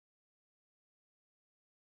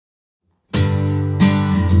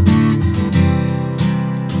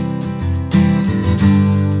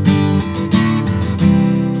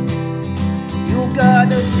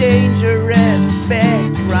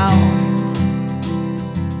background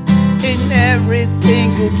in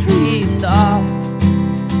everything you dreamed of.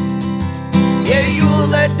 Yeah, you're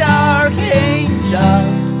the dark angel.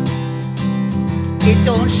 It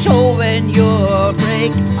don't show when you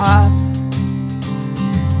break up,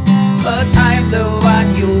 but I'm the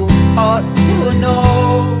one you ought to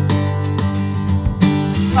know.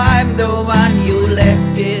 I'm the one you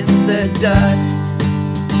left in the dust.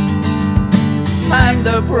 I'm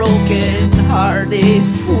the broken-hearted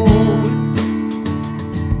fool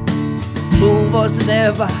who was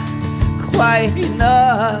never quite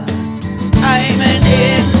enough. I'm an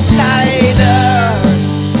insider.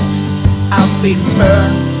 I've been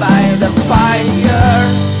burned by the fire,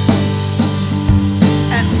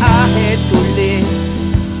 and I had to live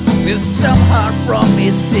with some hard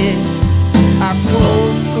promises. I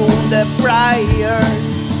crawled through the briars.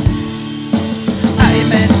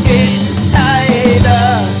 I'm an insider.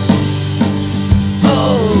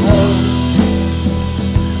 Oh, oh,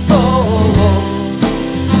 oh,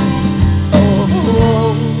 oh,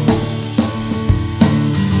 oh.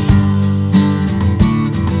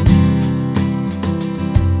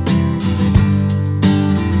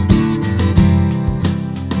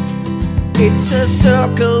 It's a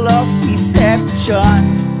circle of deception.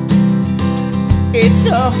 It's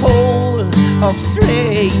a hole of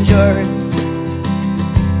strangers.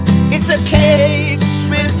 It's a cage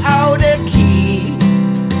without a key.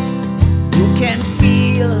 You can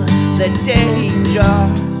feel the danger.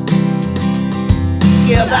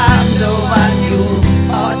 Yeah, I'm the one you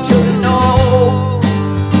ought to know.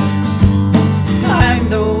 I'm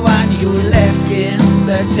the one you left in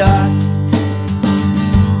the dust.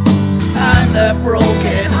 I'm the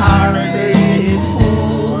broken-hearted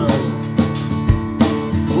fool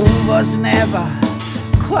who was never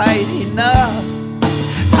quite enough.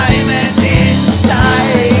 I'm an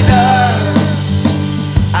insider.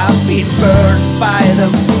 I've been burned by the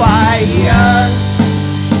fire,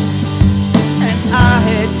 and I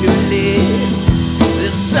had to live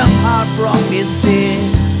with some hard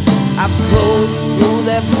promises. I've crawled through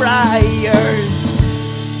the briars.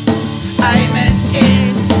 I'm an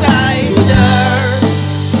insider.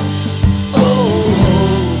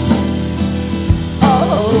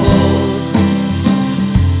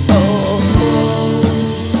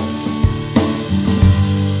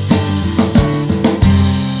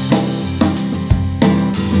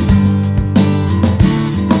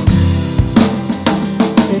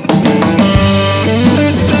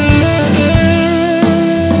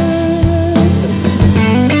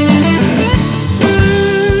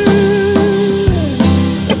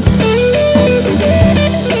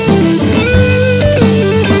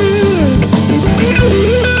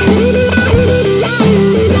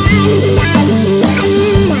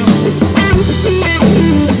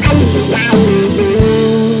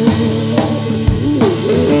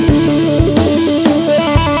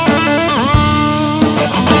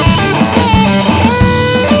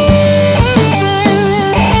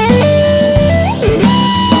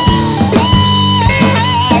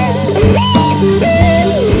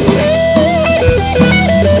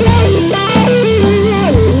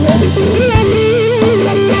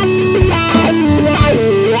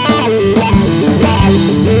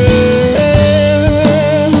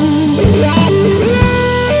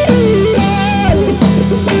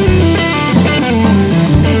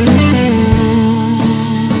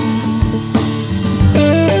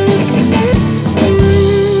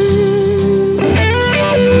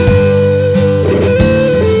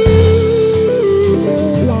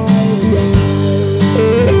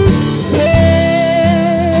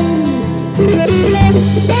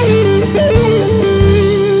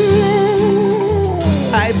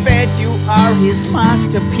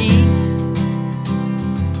 Masterpiece.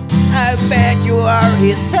 I bet you are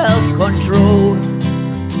his self-control.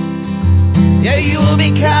 Yeah, you'll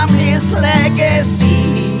become his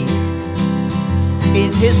legacy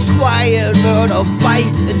in his quiet world of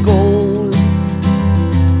fight and gold.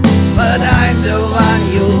 But I'm the one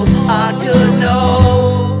you ought to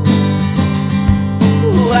know.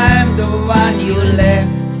 I'm the one you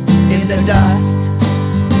left in the dust.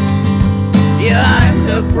 Yeah, I'm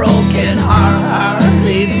the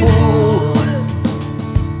broken-hearted fool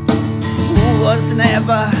who was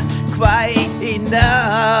never quite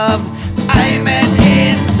enough. I'm an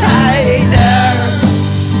insider.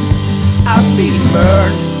 I've been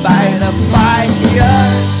burned by the fire,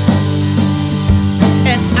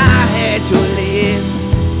 and I had to live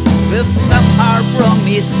with some hard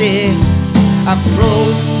promises. I've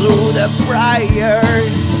crawled through the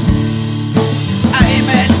briars. I'm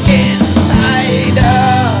an